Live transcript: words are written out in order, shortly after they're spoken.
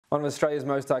One of Australia's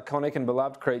most iconic and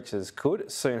beloved creatures could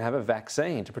soon have a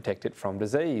vaccine to protect it from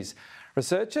disease.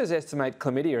 Researchers estimate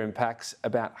chlamydia impacts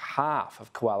about half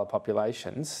of koala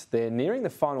populations. They're nearing the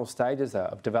final stages, though,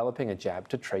 of developing a jab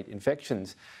to treat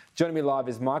infections. Joining me live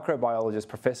is Microbiologist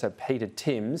Professor Peter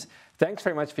Timms. Thanks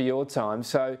very much for your time.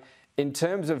 So, in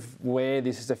terms of where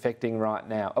this is affecting right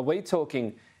now, are we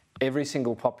talking every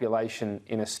single population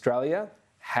in Australia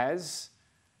has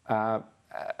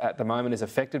at the moment is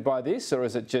affected by this, or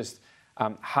is it just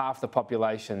half the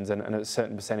populations and a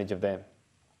certain percentage of them?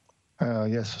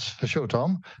 Yes, for sure,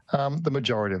 Tom. The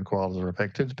majority of koalas are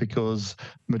affected because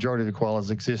the majority of the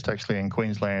koalas exist actually in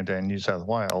Queensland and New South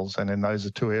Wales, and in those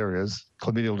two areas,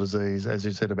 chlamydial disease, as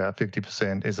you said, about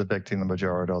 50% is affecting the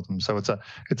majority of them. So it's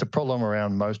a problem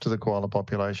around most of the koala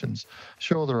populations.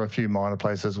 Sure, there are a few minor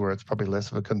places where it's probably less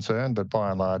of a concern, but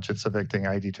by and large, it's affecting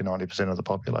 80 to 90% of the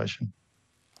population.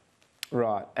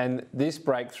 Right, and this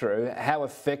breakthrough, how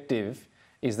effective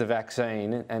is the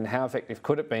vaccine, and how effective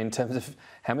could it be in terms of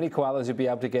how many koalas you'll be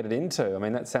able to get it into? I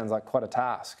mean, that sounds like quite a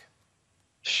task.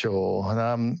 Sure.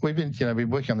 We've been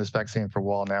working on this vaccine for a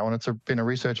while now, and it's been a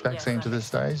research vaccine to this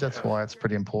stage. That's why it's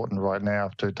pretty important right now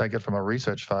to take it from a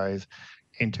research phase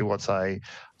into what's a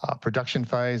production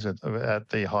phase at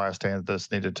the higher standard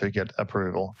that's needed to get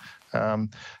approval. How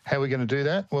are we going to do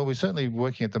that? Well, we're certainly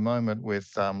working at the moment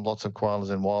with lots of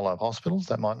koalas in wildlife hospitals.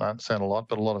 That might not sound a lot,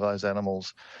 but a lot of those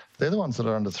animals, they're the ones that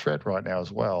are under threat right now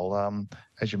as well.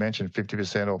 As you mentioned,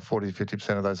 50% or 40 to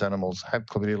 50% of those animals have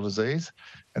chlamydial disease.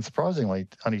 And surprisingly,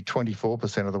 only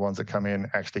 24% of the ones that come in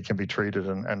actually can be treated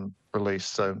and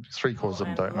released. So 3/4 of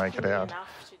them don't make it out.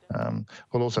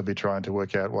 We'll also be trying to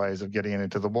work out ways of getting it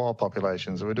into the wild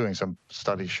populations. We're doing some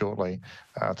studies shortly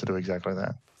to do exactly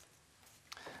that.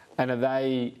 And are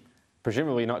they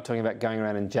presumably not talking about going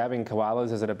around and jabbing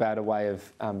koalas? Is it about a way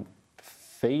of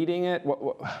feeding it?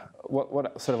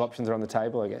 What sort of options are on the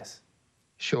table, I guess?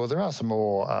 Sure, there are some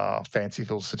more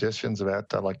fanciful suggestions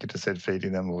about, like you just said,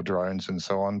 feeding them or drones and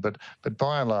so on. But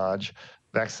by and large,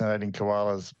 vaccinating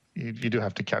koalas, you do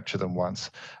have to capture them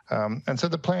once. And so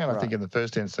the plan, I think, in the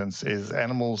first instance is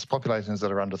populations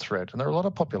that are under threat. And there are a lot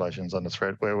of populations under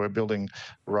threat where we're building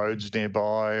roads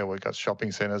nearby, or we've got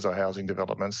shopping centres or housing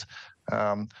developments.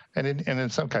 And in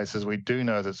some cases, we do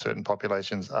know that certain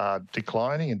populations are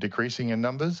declining and decreasing in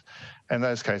numbers. In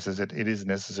those cases, it is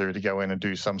necessary to go in and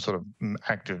do some sort of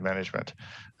active management.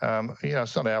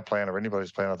 It's not our plan or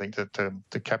anybody's plan, I think,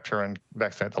 to capture and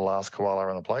vaccinate the last koala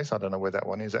on the place. I don't know where that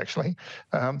one is, actually.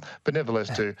 But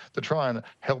nevertheless, to try and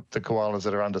help the koalas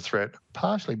that are under threat,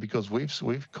 partially because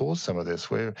we've caused some of this.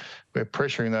 We're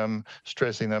pressuring them,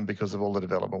 stressing them because of all the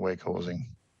development we're causing.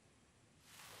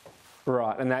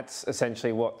 Right, and that's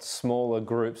essentially what smaller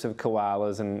groups of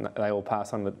koalas, and they all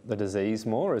pass on the disease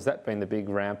more? Has that been the big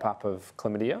ramp up of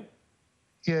chlamydia?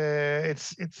 Yeah,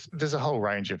 there's a whole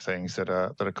range of things that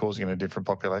are causing it in different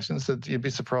populations. So you'd be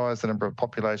surprised the number of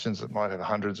populations that might have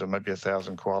hundreds or maybe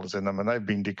 1,000 koalas in them, and they've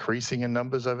been decreasing in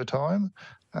numbers over time.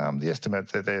 The estimate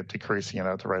that they're decreasing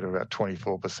at the rate of about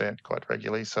 24% quite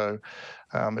regularly. So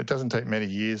it doesn't take many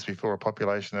years before a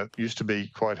population that used to be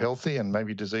quite healthy and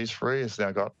maybe disease-free has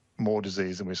now got more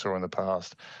disease than we saw in the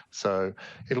past. So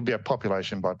it'll be a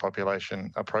population by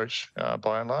population approach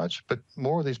by and large, but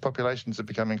more of these populations are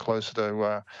becoming closer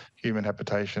to human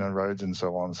habitation and roads and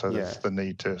so on. So there's the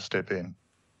need to step in.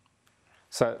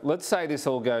 So let's say this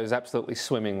all goes absolutely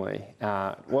swimmingly.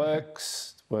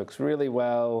 Works really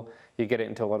well. You get it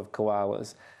into a lot of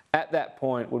koalas. At that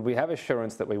point, would we have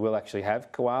assurance that we will actually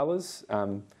have koalas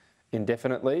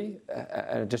indefinitely?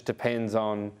 And it just depends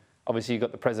on, obviously you've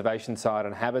got the preservation side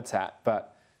and habitat,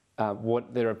 but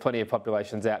there are plenty of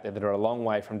populations out there that are a long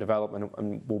way from development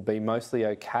and will be mostly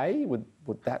okay. Would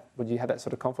you have that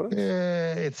sort of confidence?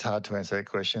 Yeah, it's hard to answer that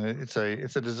question. It's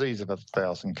a disease of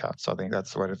 1,000 cuts. I think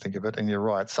that's the way to think of it. And you're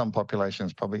right, some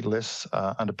populations probably less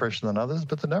under pressure than others,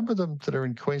 but the number of them that are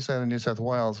in Queensland and New South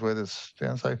Wales, where there's say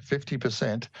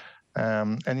 50%,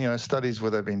 and studies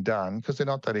where they've been done, because they're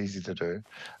not that easy to do.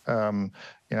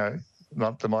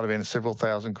 There might have been several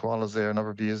thousand koalas there a number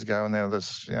of years ago, and now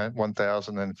there's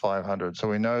 1,500. So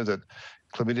we know that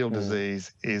chlamydial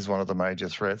disease is one of the major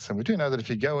threats. And we do know that if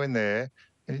you go in there,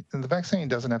 and the vaccine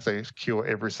doesn't have to cure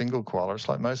every single koala. It's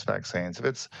like most vaccines. If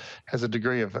it has a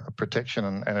degree of protection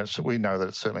and we know that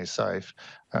it's certainly safe,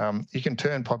 you can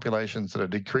turn populations that are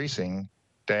decreasing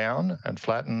down and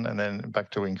flatten and then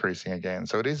back to increasing again.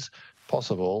 So it is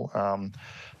possible.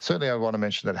 Certainly, I want to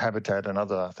mention that habitat and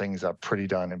other things are pretty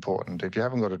darn important. If you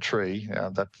haven't got a tree,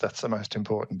 that's the most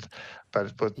important.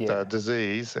 But Yeah.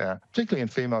 disease, particularly in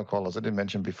female koalas, I didn't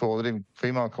mention before that in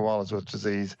female koalas with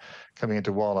disease coming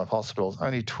into wildlife hospitals,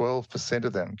 only 12%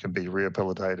 of them can be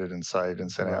rehabilitated and saved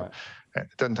and sent out. Right.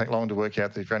 It doesn't take long to work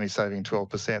out that if you're only saving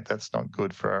 12%, that's not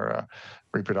good for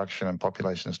reproduction and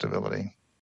population stability.